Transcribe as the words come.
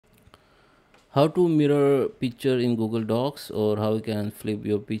How to mirror picture in Google Docs, or how you can flip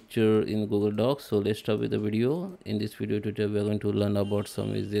your picture in Google Docs. So let's start with the video. In this video tutorial we are going to learn about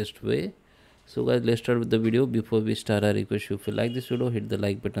some easiest way. So guys, let's start with the video. Before we start, I request you, if you like this video, hit the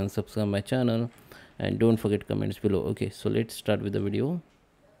like button, subscribe my channel, and don't forget comments below. Okay, so let's start with the video.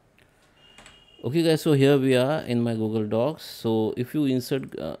 Okay guys, so here we are in my Google Docs. So if you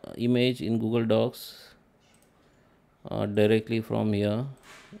insert image in Google Docs directly from here,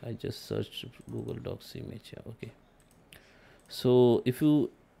 I just searched Google Docs image. Yeah, okay. So if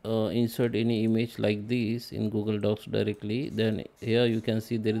you insert any image like this in Google Docs directly, then here you can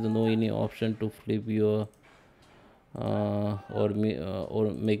see there is no any option to flip your or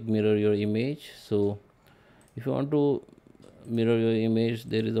make mirror your image. So if you want to mirror your image,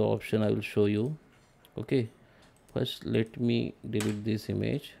 there is an option I will show you. Okay, first let me delete this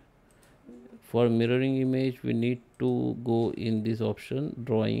image. For mirroring image, we need to go in this option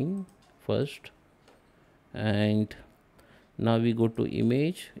drawing first, and now we go to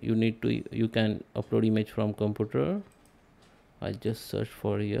image. You can upload image from computer. I just search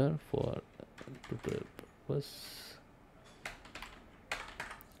for here for tutorial purpose.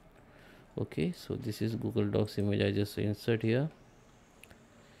 Okay, so this is Google Docs image. I just insert here.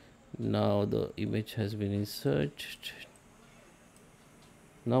 Now the image has been inserted.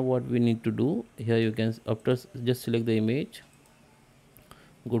 Now what we need to do here, you can after just select the image,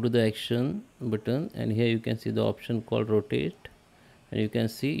 go to the action button, and here you can see the option called rotate, and you can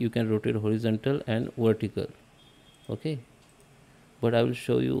see you can rotate horizontal and vertical. Okay, but I will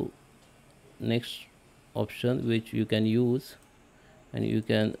show you next option which you can use, and you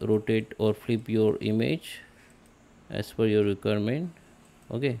can rotate or flip your image as per your requirement.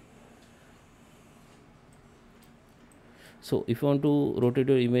 Okay, so if you want to rotate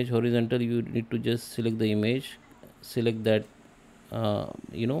your image horizontal, you need to just select the image, select that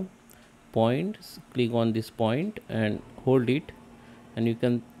point, click on this point and hold it, and you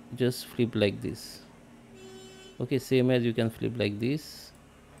can just flip like this. Okay, same as you can flip like this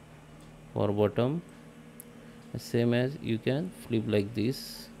for bottom, same as you can flip like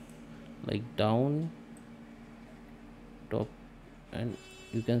this, like down, top, and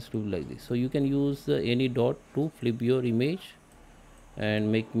you can flip like this. So you can use any dot to flip your image and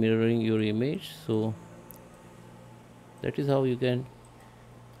make mirroring your image. So that is how you can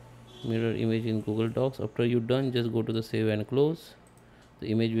mirror image in Google Docs. After you're done, just go to the save and close. The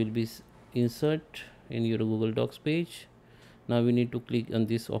image will be insert in your Google Docs page. Now we need to click on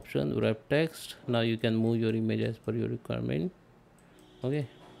this option wrap text. Now you can move your image as per your requirement. Okay,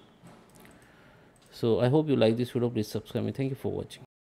 so I hope you like this video. Please subscribe me. Thank you for watching.